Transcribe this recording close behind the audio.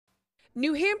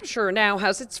New Hampshire now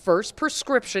has its first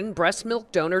prescription breast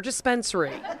milk donor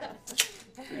dispensary.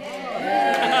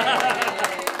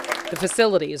 The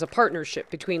facility is a partnership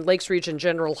between Lakes Region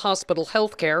General Hospital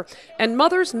Healthcare and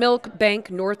Mother's Milk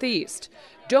Bank Northeast.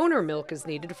 Donor milk is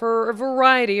needed for a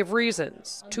variety of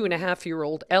reasons.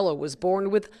 2.5-year-old Ella was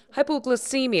born with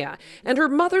hypoglycemia, and her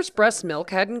mother's breast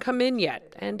milk hadn't come in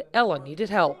yet, and Ella needed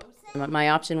help. My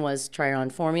option was try her on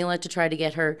formula to try to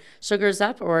get her sugars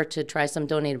up or to try some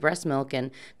donated breast milk.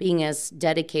 And being as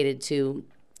dedicated to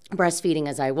breastfeeding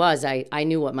as I was, I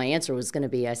knew what my answer was going to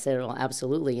be. I said, well,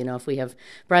 absolutely. If we have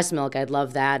breast milk, I'd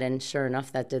love that. And sure enough,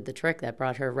 that did the trick. That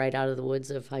brought her right out of the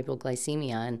woods of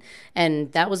hypoglycemia.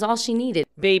 And that was all she needed.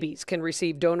 Babies can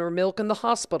receive donor milk in the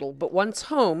hospital, but once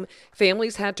home,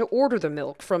 families had to order the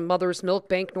milk from Mother's Milk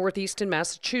Bank Northeast in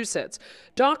Massachusetts.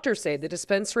 Doctors say the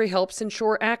dispensary helps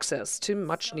ensure access to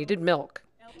much-needed milk.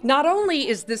 Not only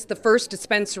is this the first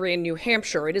dispensary in New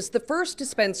Hampshire, it is the first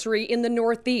dispensary in the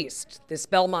Northeast. This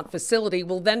Belmont facility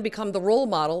will then become the role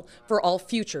model for all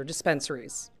future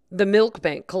dispensaries. The milk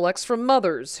bank collects from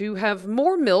mothers who have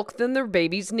more milk than their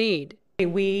babies need.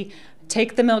 We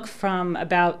take the milk from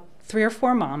about 3 or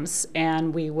 4 moms,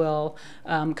 and we will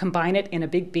combine it in a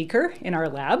big beaker in our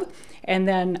lab, and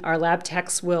then our lab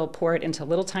techs will pour it into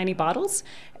little tiny bottles,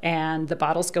 and the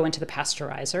bottles go into the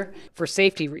pasteurizer. For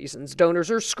safety reasons,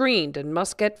 donors are screened and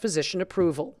must get physician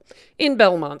approval. In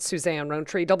Belmont, Suzanne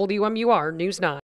Rowntree, WMUR News 9.